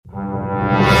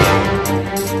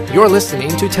You're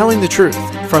listening to Telling the Truth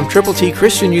from Triple T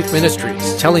Christian Youth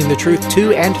Ministries, telling the truth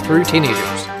to and through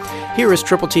teenagers. Here is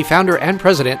Triple T founder and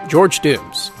president, George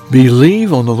Dooms.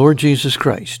 Believe on the Lord Jesus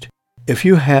Christ. If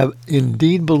you have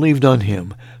indeed believed on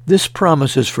him, this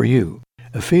promise is for you.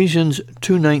 Ephesians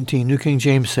 2:19, New King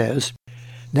James says,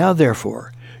 "Now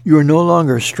therefore, you are no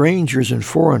longer strangers and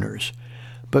foreigners,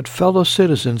 but fellow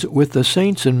citizens with the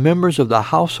saints and members of the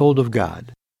household of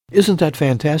God." Isn't that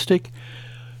fantastic?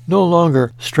 No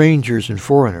longer strangers and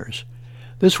foreigners.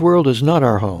 This world is not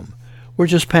our home. We're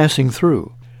just passing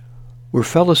through. We're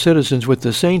fellow citizens with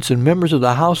the saints and members of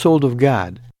the household of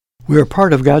God. We are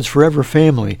part of God's forever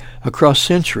family across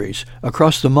centuries,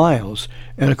 across the miles,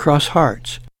 and across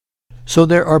hearts. So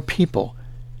there are people,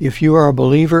 if you are a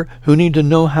believer, who need to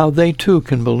know how they too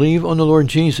can believe on the Lord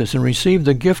Jesus and receive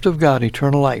the gift of God,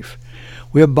 eternal life.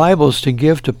 We have Bibles to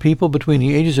give to people between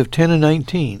the ages of 10 and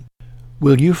 19.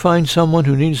 Will you find someone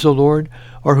who needs the Lord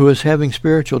or who is having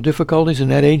spiritual difficulties in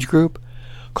that age group?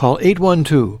 Call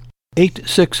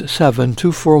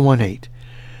 812-867-2418.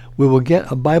 We will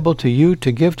get a Bible to you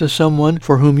to give to someone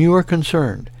for whom you are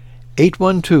concerned.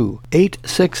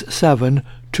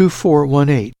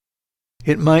 812-867-2418.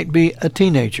 It might be a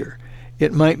teenager.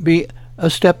 It might be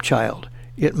a stepchild.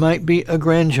 It might be a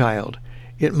grandchild.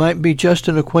 It might be just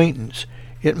an acquaintance.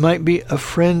 It might be a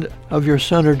friend of your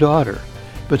son or daughter.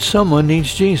 But someone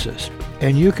needs Jesus,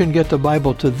 and you can get the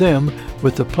Bible to them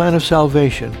with the plan of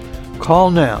salvation. Call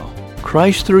now.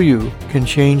 Christ through you can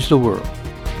change the world.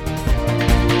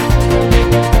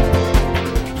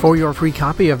 For your free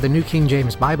copy of the New King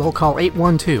James Bible, call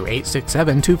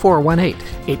 812-867-2418,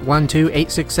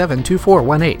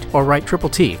 812-867-2418, or write Triple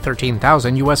T,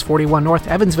 13,000 U.S. 41 North,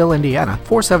 Evansville, Indiana,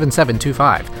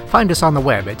 47725. Find us on the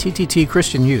web at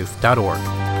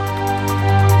tttchristianyouth.org.